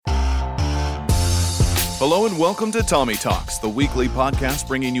Hello and welcome to Tommy Talks, the weekly podcast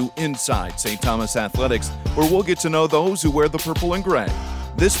bringing you inside St. Thomas Athletics, where we'll get to know those who wear the purple and gray.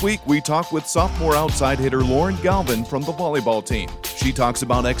 This week, we talk with sophomore outside hitter Lauren Galvin from the volleyball team. She talks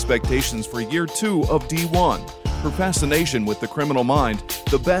about expectations for year 2 of D1, her fascination with the criminal mind,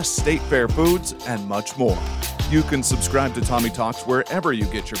 the best state fair foods, and much more. You can subscribe to Tommy Talks wherever you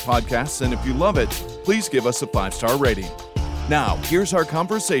get your podcasts, and if you love it, please give us a 5-star rating. Now, here's our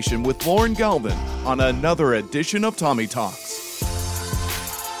conversation with Lauren Galvin on another edition of Tommy Talks.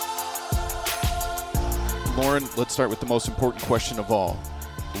 Lauren, let's start with the most important question of all.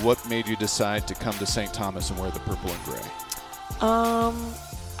 What made you decide to come to St. Thomas and wear the purple and gray?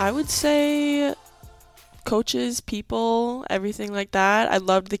 I would say coaches, people, everything like that. I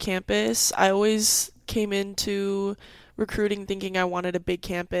loved the campus. I always came into recruiting thinking I wanted a big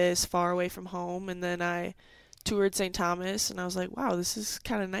campus far away from home, and then I toured St. Thomas, and I was like, wow, this is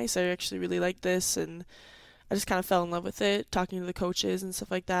kind of nice. I actually really like this, and I just kind of fell in love with it, talking to the coaches and stuff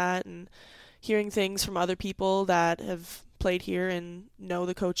like that, and hearing things from other people that have played here and know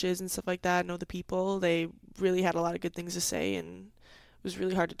the coaches and stuff like that, know the people. They really had a lot of good things to say, and it was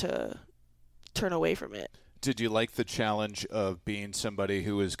really hard to turn away from it. Did you like the challenge of being somebody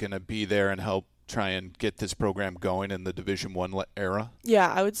who is going to be there and help try and get this program going in the Division I era? Yeah,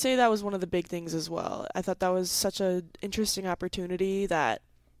 I would say that was one of the big things as well. I thought that was such an interesting opportunity that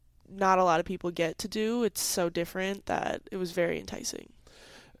not a lot of people get to do. It's so different that it was very enticing.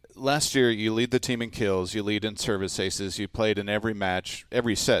 Last year, you lead the team in kills, you lead in service aces, you played in every match,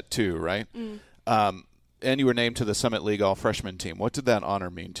 every set too, right? And you were named to the Summit League All-Freshman team. What did that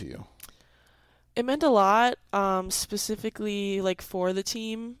honor mean to you? It meant a lot, specifically like for the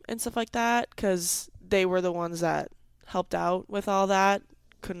team and stuff like that, because they were the ones that helped out with all that.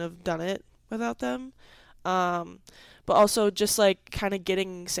 Couldn't have done it without them. But also just like kind of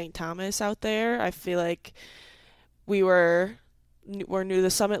getting St. Thomas out there. I feel like we're new to the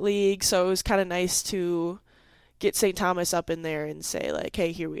Summit League, so it was kind of nice to get St. Thomas up in there and say like,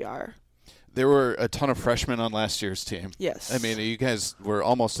 hey, here we are. There were a ton of freshmen on last year's team. Yes. I mean, you guys were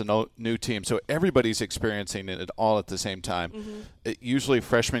almost a new team, so everybody's experiencing it all at the same time. Mm-hmm. Usually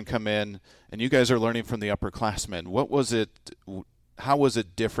freshmen come in, and you guys are learning from the upperclassmen. How was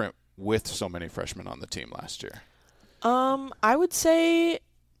it different with so many freshmen on the team last year? I would say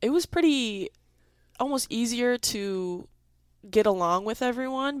it was pretty almost easier to get along with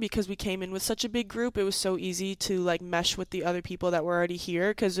everyone because we came in with such a big group. It was so easy to like mesh with the other people that were already here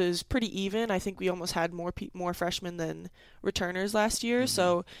because it was pretty even. I think we almost had more freshmen than returners last year. Mm-hmm.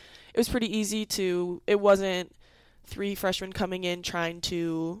 So it was pretty easy it wasn't 3 freshmen coming in trying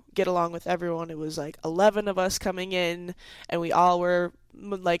to get along with everyone. It was like 11 of us coming in, and we all were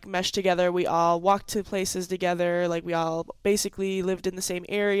like meshed together. We all walked to places together. Like we all basically lived in the same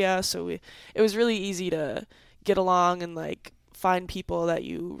area. So it was really easy to get along and like find people that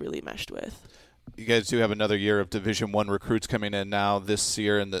you really meshed with. You guys do have another year of Division I recruits coming in now this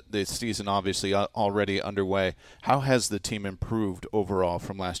year, and the season obviously already underway. How has the team improved overall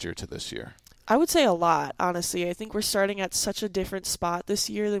from last year to this year? I would say a lot, honestly. I think we're starting at such a different spot this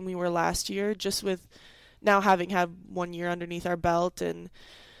year than we were last year, just with now having had 1 year underneath our belt. And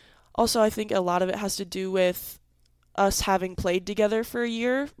also I think a lot of it has to do with us having played together for a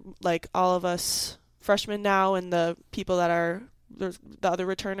year, like all of us freshmen now and the people that are the other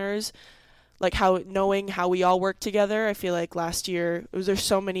returners, like knowing how we all work together. I feel like last year there's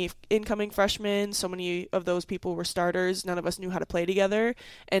so many incoming freshmen, so many of those people were starters. None of us knew how to play together,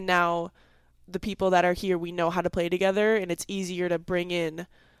 and now the people that are here, we know how to play together, and it's easier to bring in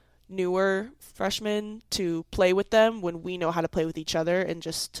newer freshmen to play with them when we know how to play with each other and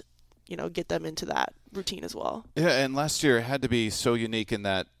just get them into that routine as well. Yeah, and last year it had to be so unique in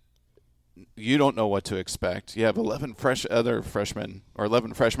that you don't know what to expect. You have 11 freshmen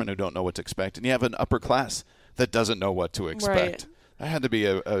who don't know what to expect, and you have an upper class that doesn't know what to expect. Right. That had to be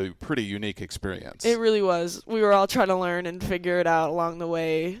a pretty unique experience. It really was. We were all trying to learn and figure it out along the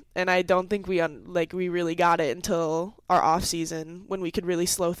way, and I don't think we really got it until our off season when we could really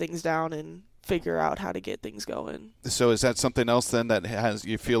slow things down and figure out how to get things going. So is that something else then that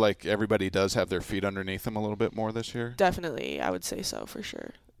you feel like everybody does have their feet underneath them a little bit more this year? Definitely, I would say so for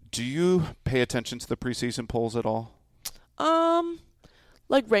sure. Do you pay attention to the preseason polls at all?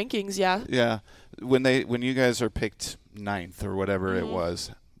 Like rankings, yeah. Yeah. When you guys are picked 9th or whatever it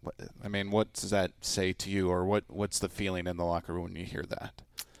was, I mean, what does that say to you, or what's the feeling in the locker room when you hear that?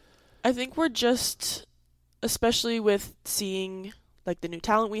 I think we're just, especially with seeing like the new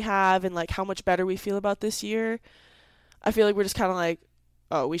talent we have and like how much better we feel about this year, I feel like we're just kind of like,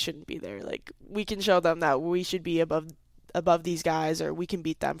 oh, we shouldn't be there. Like we can show them that we should be above these guys, or we can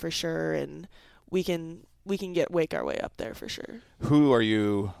beat them for sure, and we can we can wake our way up there for sure. Who are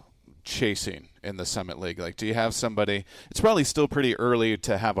you chasing in the Summit League? Like, do you have somebody? It's probably still pretty early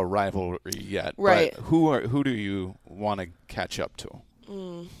to have a rivalry yet. Right. But who do you want to catch up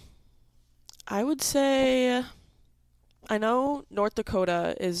to? I would say, I know North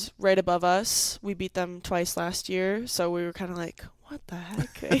Dakota is right above us. We beat them twice last year, so we were kind of like, what the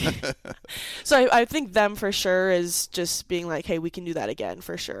heck? So I think them for sure is just being like, hey, we can do that again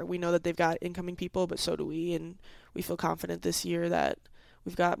for sure. We know that they've got incoming people, but so do we, and we feel confident this year that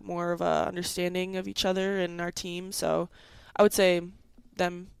we've got more of a understanding of each other and our team. So I would say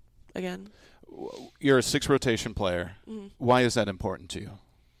them again. You're a 6 rotation player. Why is that important to you?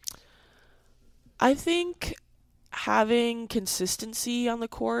 I think having consistency on the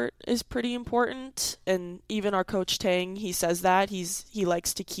court is pretty important, and even our coach Tang, he says that he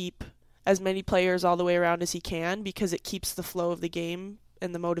likes to keep as many players all the way around as he can because it keeps the flow of the game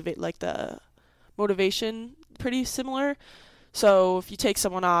and the motivation pretty similar. So if you take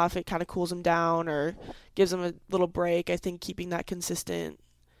someone off, it kind of cools them down or gives them a little break. I think keeping that consistent,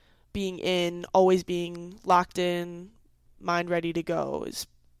 always being locked in, mind ready to go is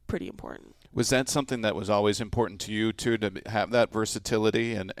pretty important. Was that something that was always important to you, too, to have that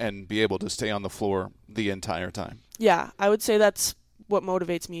versatility and be able to stay on the floor the entire time? Yeah, I would say that's what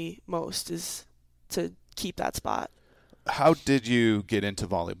motivates me most, is to keep that spot. How did you get into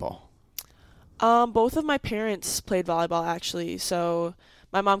volleyball? Both of my parents played volleyball, actually. So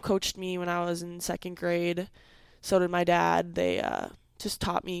my mom coached me when I was in 2nd grade. So did my dad. They just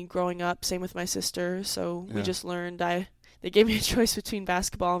taught me growing up. Same with my sister. So we just learned. They gave me a choice between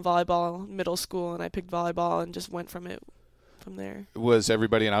basketball and volleyball in middle school, and I picked volleyball and just went from there. Was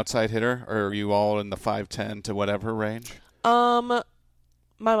everybody an outside hitter, or are you all in the 5'10" to whatever range? My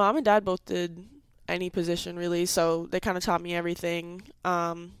mom and dad both did any position, really, so they kind of taught me everything.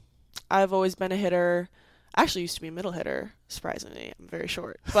 I've always been a hitter. I actually used to be a middle hitter, surprisingly. I'm very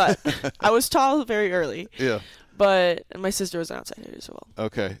short, but I was tall very early. Yeah. And my sister was an outside hitter as well.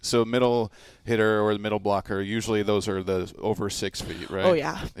 Okay, so middle hitter or the middle blocker, usually those are the over 6 feet, right? Oh,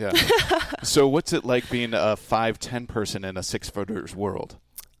 yeah. Yeah. So what's it like being a 5'10" person in a 6-footer's world?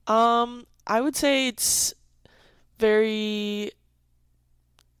 I would say it's very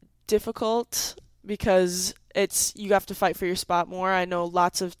difficult because you have to fight for your spot more. I know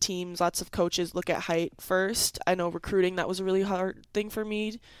lots of teams, lots of coaches look at height first. I know recruiting, that was a really hard thing for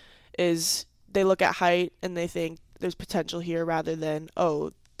me, is they look at height and they think there's potential here rather than,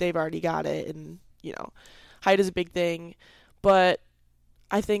 oh, they've already got it. And, height is a big thing. But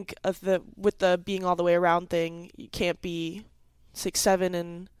I think with the being all the way around thing, you can't be 6'7"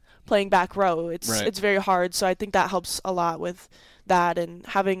 and playing back row. It's very hard. So I think that helps a lot with that, and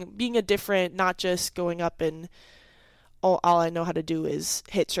being a different, not just going up and all I know how to do is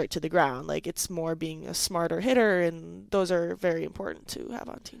hit straight to the ground. Like, it's more being a smarter hitter, and those are very important to have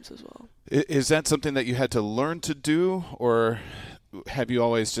on teams as well. Is that something that you had to learn to do, or have you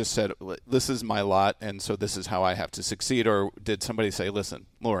always just said, this is my lot, and so this is how I have to succeed? Or did somebody say, listen,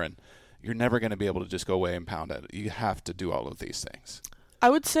 Lauren, you're never going to be able to just go away and pound it. You have to do all of these things?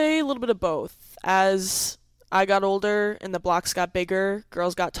 I would say a little bit of both. As I got older and the blocks got bigger,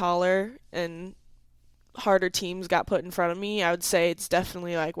 girls got taller, and harder teams got put in front of me, I would say it's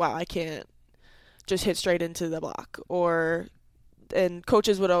definitely like, wow, I can't just hit straight into the block. And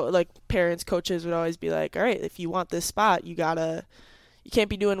coaches coaches would always be like, all right, if you want this spot, you can't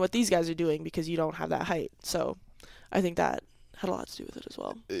be doing what these guys are doing because you don't have that height. So I think that had a lot to do with it as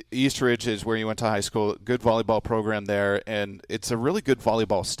well. East Ridge is where you went to high school, good volleyball program there, and it's a really good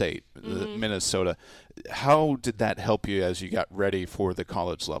volleyball state, Minnesota. How did that help you as you got ready for the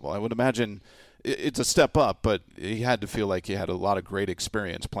college level? I would imagine it's a step up, but you had to feel like you had a lot of great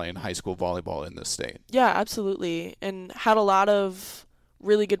experience playing high school volleyball in this state. Yeah, absolutely, and had a lot of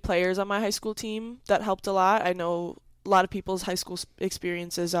really good players on my high school team that helped a lot. I know a lot of people's high school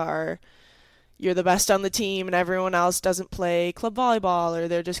experiences are you're the best on the team and everyone else doesn't play club volleyball, or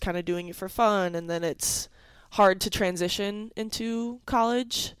they're just kind of doing it for fun, and then it's hard to transition into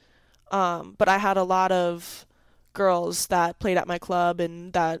college. But I had a lot of girls that played at my club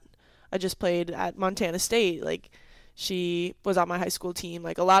and that I just played at Montana State. Like, she was on my high school team.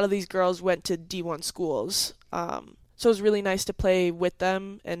 Like, a lot of these girls went to D1 schools. So it was really nice to play with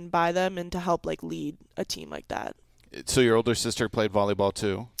them and by them and to help, lead a team like that. So your older sister played volleyball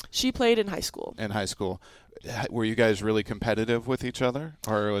too? She played in high school. In high school. Were you guys really competitive with each other,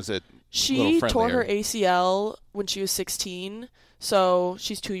 or was it She tore her ACL when she was 16, so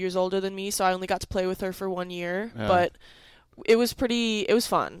she's 2 years older than me, so I only got to play with her for 1 year. Yeah. But It was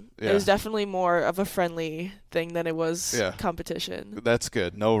fun. Yeah. It was definitely more of a friendly thing than it was competition. That's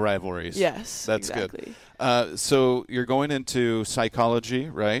good. No rivalries. Yes, that's exactly. Good. So you're going into psychology,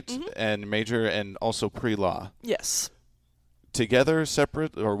 right? Mm-hmm. And major and also pre-law. Yes. Together,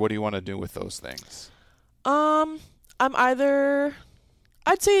 separate, or what do you want to do with those things? I'd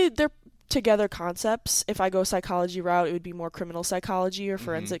say they're together concepts. If I go psychology route, it would be more criminal psychology or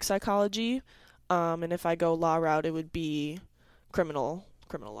forensic psychology. And if I go law route, it would be criminal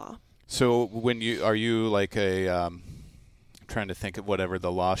law. So are you like I'm trying to think of whatever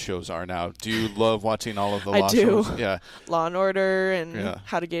the law shows are now. Do you love watching all of the law shows? Yeah. Law and Order and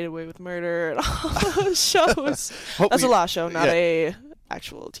How to Get Away with Murder and all those shows. That's a law show, not a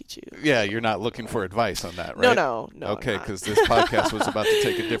actual teach you. Yeah, you're not looking for advice on that, right? No. Okay, because this podcast was about to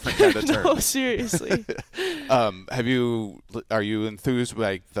take a different kind of turn. No, seriously. Are you enthused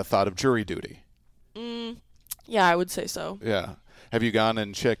by the thought of jury duty? Yeah, I would say so. Yeah. Have you gone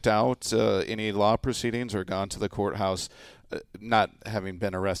and checked out any law proceedings or gone to the courthouse, not having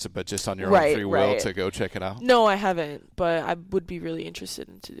been arrested, but just on your own free will to go check it out? No, I haven't, but I would be really interested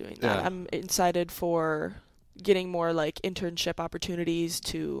into doing that. Yeah. I'm excited for getting more like internship opportunities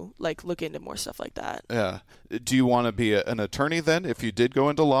to like look into more stuff like that. Yeah. Do you want to be an attorney then if you did go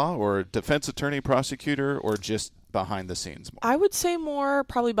into law, or a defense attorney, prosecutor, or just behind the scenes more? I would say more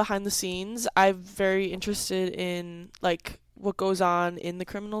probably behind the scenes. I'm very interested in like what goes on in the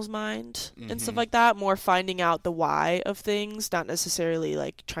criminal's mind and stuff like that, more finding out the why of things, not necessarily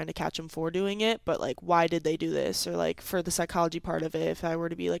like trying to catch them for doing it, but like why did they do this, or like for the psychology part of it, if I were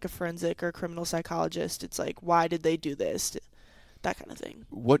to be like a forensic or criminal psychologist, it's like why did they do this, that kind of thing.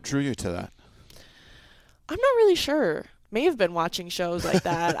 What drew you to that? I'm not really sure. May have been watching shows like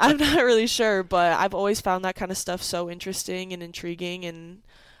that. I'm not really sure, but I've always found that kind of stuff so interesting and intriguing, and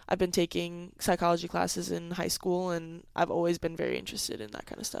I've been taking psychology classes in high school, and I've always been very interested in that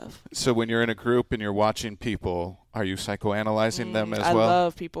kind of stuff. So when you're in a group and you're watching people, are you psychoanalyzing them as well? I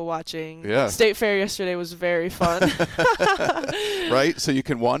love people watching. Yeah. State Fair yesterday was very fun. Right? So you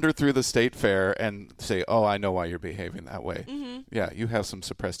can wander through the state fair and say, oh, I know why you're behaving that way. Yeah, you have some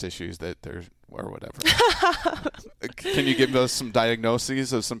suppressed issues or whatever. Can you give us some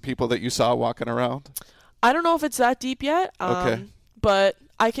diagnoses of some people that you saw walking around? I don't know if it's that deep yet. Okay. But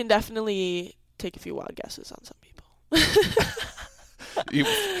I can definitely take a few wild guesses on some people. You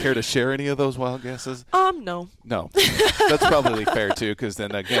care to share any of those wild guesses? No. No. That's probably fair, too, because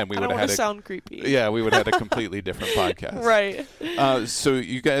then, again, we would have had sound creepy. Yeah, we would have had a completely different podcast. Right. So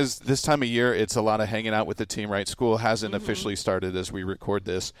you guys, this time of year, it's a lot of hanging out with the team, right? School hasn't officially started as we record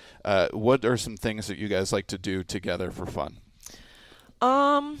this. What are some things that you guys like to do together for fun?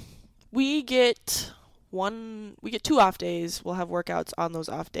 We get 2 off days. We'll have workouts on those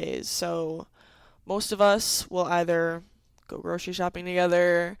off days. So most of us will either go grocery shopping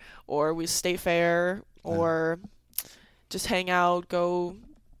together, or we state fair, or just hang out, go,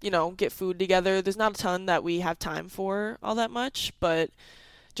 get food together. There's not a ton that we have time for all that much, but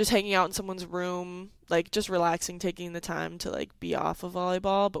just hanging out in someone's room, like just relaxing, taking the time to like be off of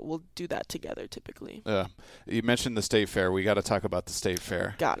volleyball, but we'll do that together typically. Yeah. You mentioned the state fair. We got to talk about the state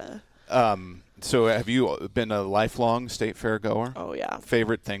fair. Gotta. So have you been a lifelong state fair goer? Oh, yeah.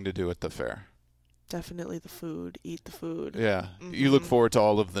 Favorite thing to do at the fair? Definitely the food. Eat the food. Yeah. You look forward to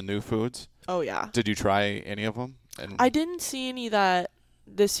all of the new foods? Oh, yeah. Did you try any of them? I didn't see any that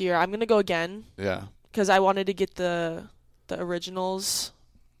this year. I'm going to go again. Yeah. Because I wanted to get the originals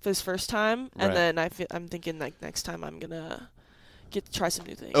this first time. And then I'm thinking like next time I'm going to try some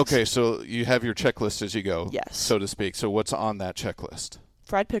new things. Okay, so you have your checklist as you go. Yes. So to speak. So what's on that checklist?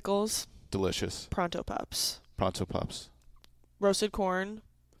 Fried pickles. Delicious. Pronto Pups. Pronto Pups. Roasted corn.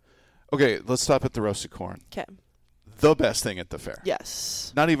 Okay, let's stop at the roasted corn. Okay. The best thing at the fair.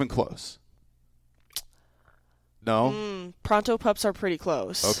 Yes. Not even close. No? Pronto Pups are pretty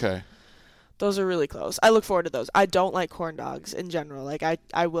close. Okay. Those are really close. I look forward to those. I don't like corn dogs in general. Like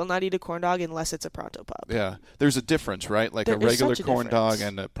I will not eat a corn dog unless it's a Pronto Pup. Yeah. There's a difference, right? Like there a regular corn difference. dog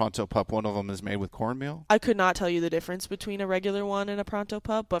and a Pronto Pup, one of them is made with cornmeal. I could not tell you the difference between a regular one and a Pronto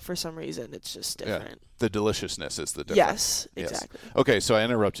Pup, but for some reason it's just different. Yeah. The deliciousness is the difference. Yes, exactly. Yes. Okay, so I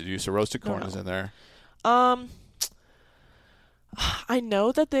interrupted you. So roasted corn is in there. I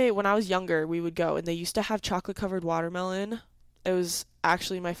know that when I was younger, we would go and they used to have chocolate covered watermelon. It was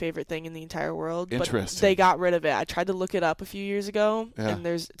actually my favorite thing in the entire world. Interesting. But they got rid of it. I tried to look it up a few years ago, and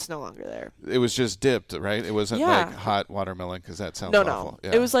it's no longer there. It was just dipped, right? It wasn't like hot watermelon, because that sounds awful. No.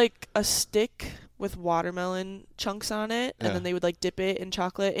 It was like a stick with watermelon chunks on it, and then they would like dip it in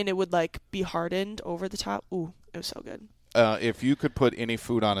chocolate, and it would like be hardened over the top. Ooh, it was so good. If you could put any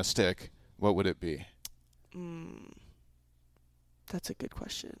food on a stick, what would it be? That's a good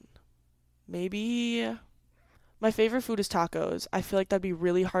question. Maybe my favorite food is tacos. I feel like that'd be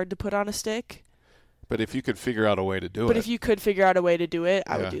really hard to put on a stick. But if you could figure out a way to do it. But if you could figure out a way to do it,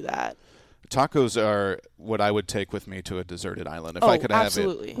 I would do that. Tacos are what I would take with me to a deserted island if I could have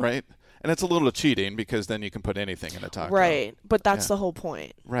it, right? And it's a little cheating because then you can put anything in a taco. Right, but that's the whole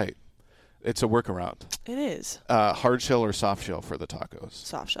point. Right. It's a workaround. It is. Hard shell or soft shell for the tacos?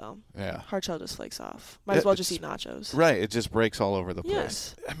 Soft shell. Yeah. Hard shell just flakes off. Might as well just eat nachos. Right. It just breaks all over the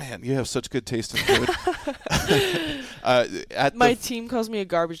place. Man, you have such good taste in food. My team calls me a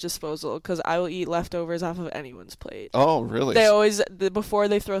garbage disposal because I will eat leftovers off of anyone's plate. Oh, really? They always, before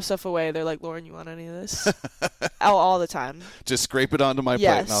they throw stuff away, they're like, Lauren, you want any of this? all the time. Just scrape it onto my plate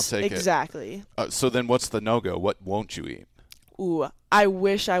and I'll take it. Exactly. So then what's the no-go? What won't you eat? Ooh, I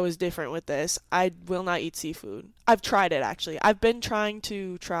wish I was different with this. I will not eat seafood. I've tried it, actually. I've been trying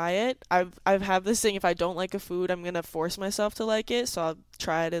to try it. I've had this thing, if I don't like a food, I'm going to force myself to like it. So I'll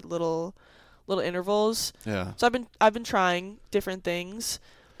try it at little intervals. Yeah. So I've been trying different things,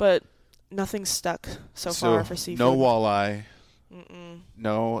 but nothing's stuck so far for seafood. No walleye. Mm-mm.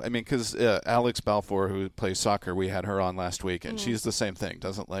 No, I mean, because Alex Balfour, who plays soccer, we had her on last week, and she's the same thing,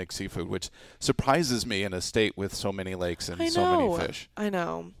 doesn't like seafood, which surprises me in a state with so many lakes and so many fish. I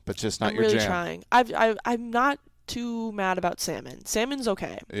know. But just not I'm your really jam. trying. I'm not too mad about salmon. Salmon's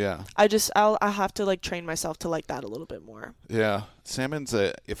okay. Yeah. I'll have to train myself to like that a little bit more. Yeah. Salmon's,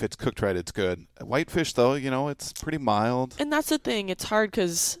 if it's cooked right, it's good. Whitefish, though, it's pretty mild. And that's the thing. It's hard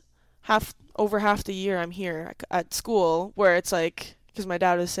because over half the year I'm here at school where it's because my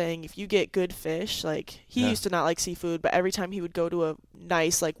dad was saying if you get good fish, he used to not like seafood, but every time he would go to a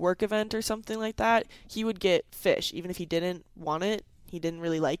nice work event or something like that, he would get fish. Even if he didn't want it, he didn't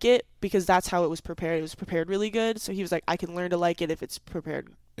really like it because that's how it was prepared. It was prepared really good. So he was like, I can learn to like it if it's prepared.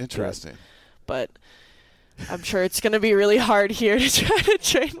 Interesting. Good. But I'm sure it's going to be really hard here to try to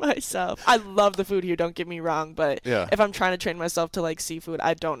train myself. I love the food here, don't get me wrong, but if I'm trying to train myself to like seafood,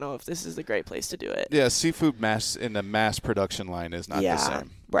 I don't know if this is a great place to do it. Yeah, seafood in the mass production line is not the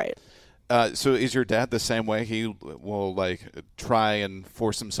same. Right. So is your dad the same way? He will try and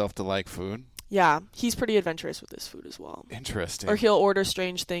force himself to like food? Yeah, he's pretty adventurous with his food as well. Interesting. Or he'll order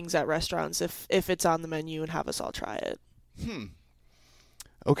strange things at restaurants if it's on the menu and have us all try it.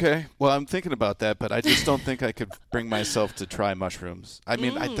 Okay. Well, I'm thinking about that, but I just don't think I could bring myself to try mushrooms. I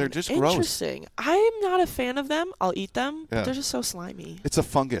mean, they're just gross. Interesting. I'm not a fan of them. I'll eat them, but they're just so slimy. It's a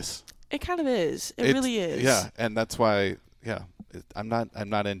fungus. It kind of is. It really is. Yeah, and that's why, I'm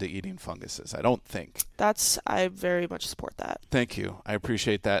not into eating funguses, I don't think. I very much support that. Thank you. I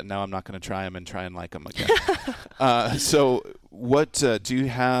appreciate that. Now I'm not going to try them and try and like them again. So what do you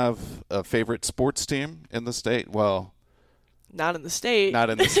have a favorite sports team in the state? Well, not in the state. Not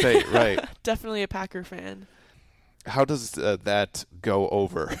in the state, right. Definitely a Packer fan. How does that go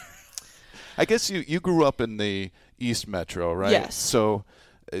over? I guess you grew up in the East Metro, right? Yes. So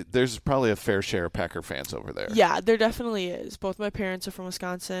there's probably a fair share of Packer fans over there. Yeah, there definitely is. Both my parents are from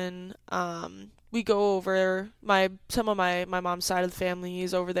Wisconsin. We go over, some of my mom's side of the family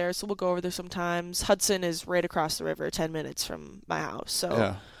is over there, so we'll go over there sometimes. Hudson is right across the river, 10 minutes from my house.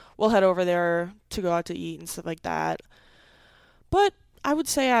 So we'll head over there to go out to eat and stuff like that. But I would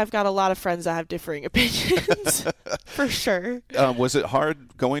say I've got a lot of friends that have differing opinions, for sure. Was it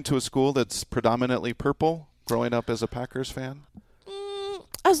hard going to a school that's predominantly purple, growing up as a Packers fan?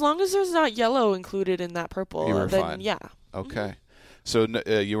 As long as there's not yellow included in that purple, you were then fine. Yeah. Okay. So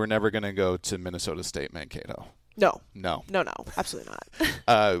you were never going to go to Minnesota State Mankato? No. No, absolutely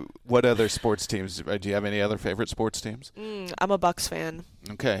not. What other sports teams? Do you have any other favorite sports teams? I'm a Bucks fan.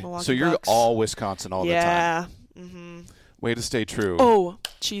 Okay. Milwaukee So you're Bucks. all Wisconsin all the time. Yeah. Mm-hmm. Way to stay true. Oh,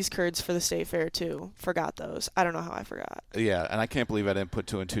 cheese curds for the state fair, too. Forgot those. I don't know how I forgot. Yeah, and I can't believe I didn't put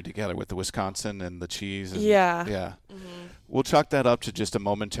two and two together with the Wisconsin and the cheese. And, yeah. Mm-hmm. We'll chalk that up to just a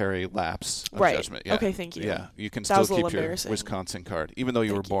momentary lapse of judgment. Yeah. Okay, thank you. Yeah, you can that still keep your Wisconsin card, even though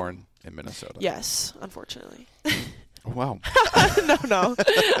you were born in Minnesota. Yes, unfortunately. Wow. No.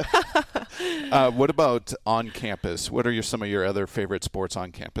 What about on campus? What are some of your other favorite sports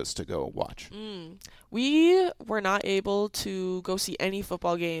on campus to go watch? We were not able to go see any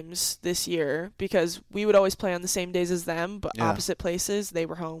football games this year because we would always play on the same days as them, but opposite places. They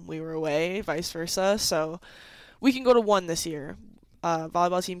were home, we were away, vice versa. So we can go to one this year.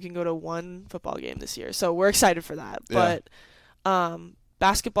 Volleyball team can go to one football game this year. So we're excited for that. Yeah. But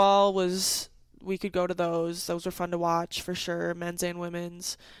basketball we could go to those. Those were fun to watch for sure, men's and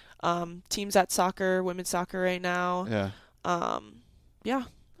women's. Teams at women's soccer right now. Yeah.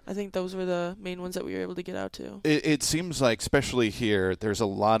 I think those were the main ones that we were able to get out to. It seems like, especially here, there's a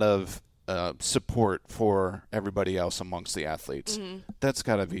lot of support for everybody else amongst the athletes. That's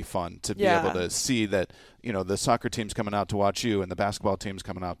got to be fun to be able to see that, the soccer team's coming out to watch you and the basketball team's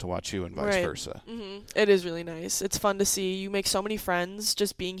coming out to watch you and vice versa. It is really nice. It's fun to see. You make so many friends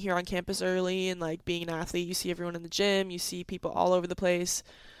just being here on campus early and like being an athlete. You see everyone in the gym. You see people all over the place.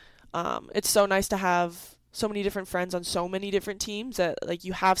 It's so nice to have so many different friends on so many different teams that like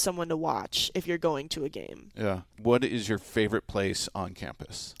you have someone to watch if you're going to a game. Yeah. What is your favorite place on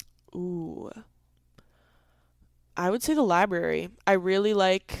campus? Ooh. I would say the library. I really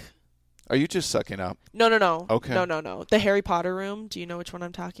like... Are you just sucking up? No. Okay. No. The Harry Potter room. Do you know which one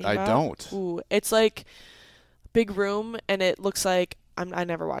I'm talking about? I don't. Ooh. It's like big room and it looks like... I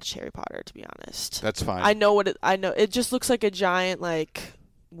never watched Harry Potter, to be honest. That's fine. I know. It just looks like a giant like...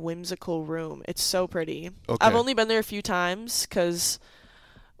 whimsical room. It's so pretty. Okay. I've only been there a few times because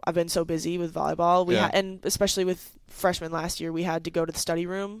I've been so busy with volleyball. And especially with freshmen last year, we had to go to the study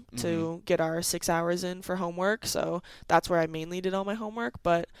room to get our 6 hours in for homework. So that's where I mainly did all my homework.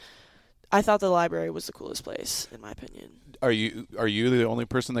 But I thought the library was the coolest place, in my opinion. Are you the only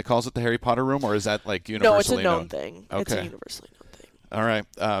person that calls it the Harry Potter room, or is that like universally known? No, it's a known thing. Okay. It's a universally known thing. All right.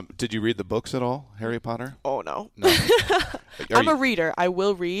 Did you read the books at all, Harry Potter? Oh, no. I'm a reader. I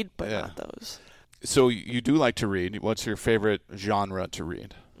will read, but not those. So you do like to read. What's your favorite genre to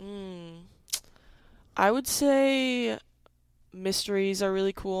read? I would say mysteries are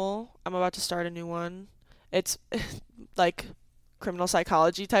really cool. I'm about to start a new one. It's like criminal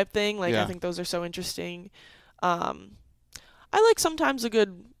psychology type thing. Like I think those are so interesting. I like sometimes a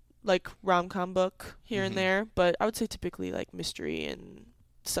good like rom-com book here and there, but I would say typically like mystery and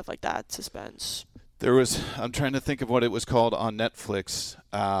stuff like that, suspense. I'm trying to think of what it was called on Netflix.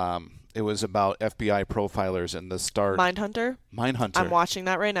 It was about FBI profilers and the start. Mindhunter. I'm watching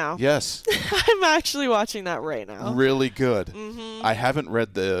that right now. Yes. I'm actually watching that right now. Really good. I haven't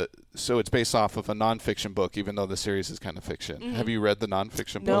read so it's based off of a nonfiction book, even though the series is kind of fiction. Have you read the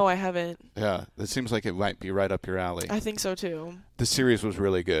nonfiction book? No, I haven't. Yeah. It seems like it might be right up your alley. I think so too. The series was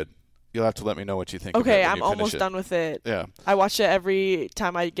really good. You'll have to let me know what you think. Okay, of it I'm almost done with it. Yeah. I watch it every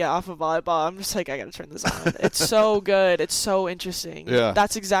time I get off of volleyball. I'm just like, I got to turn this on. It's so good. It's so interesting. Yeah.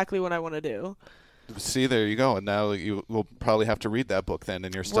 That's exactly what I want to do. See, there you go. And now you will probably have to read that book then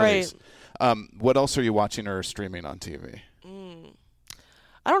in your studies. Right. What else are you watching or streaming on TV?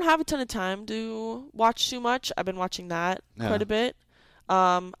 I don't have a ton of time to watch too much. I've been watching that quite a bit.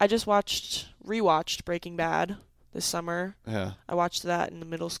 I just rewatched Breaking Bad this summer. Yeah. I watched that in the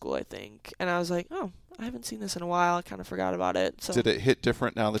middle school, I think. And I was like, oh, I haven't seen this in a while. I kind of forgot about it. So did it hit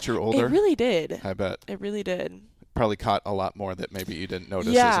different now that you're older? It really did. I bet. It really did. Probably caught a lot more that maybe you didn't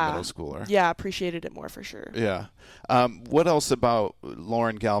notice as a middle schooler. Yeah, appreciated it more for sure. Yeah. What else about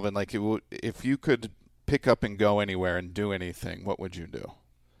Lauren Galvin? Like, if you could pick up and go anywhere and do anything, what would you do?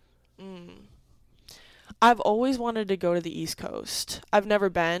 I've always wanted to go to the East Coast. I've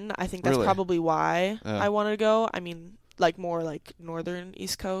never been. I think that's probably why I wanted to go. I mean, like more like northern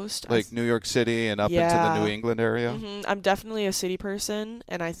East Coast. Like New York City and up into the New England area? I'm definitely a city person,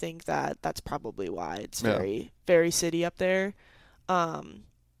 and I think that's probably why. It's very, very city up there. But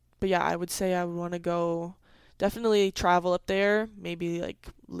yeah, I would say I would want to go, definitely travel up there, maybe like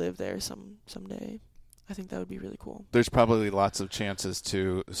live there someday. I think that would be really cool. There's probably lots of chances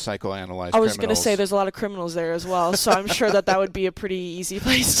to psychoanalyze I was going to say there's a lot of criminals there as well, so I'm sure that would be a pretty easy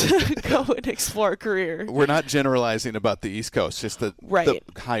place to go and explore a career. We're not generalizing about the East Coast, just the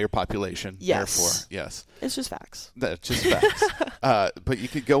higher population. Yes. Therefore, yes. It's just facts. That's just facts. But you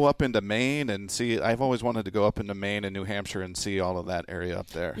could go up into Maine and see. I've always wanted to go up into Maine and New Hampshire and see all of that area up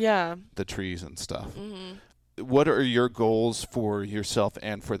there. Yeah. The trees and stuff. What are your goals for yourself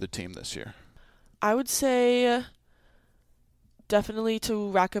and for the team this year? I would say definitely to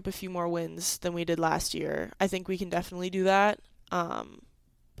rack up a few more wins than we did last year. I think we can definitely do that.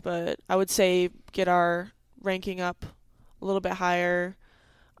 But I would say get our ranking up a little bit higher,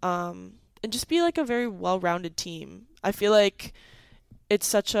 and just be like a very well-rounded team. I feel like it's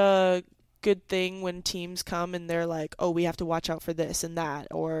such a good thing when teams come and they're like, oh, we have to watch out for this and that,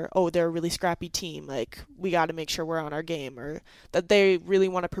 or oh, they're a really scrappy team, like we got to make sure we're on our game, or that they really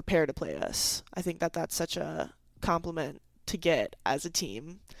want to prepare to play us. I think that's such a compliment to get as a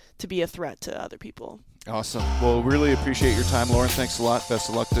team, to be a threat to other people. Awesome. Well, really appreciate your time, Lauren. Thanks a lot. Best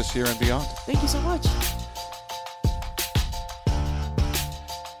of luck this year and beyond. Thank you so much.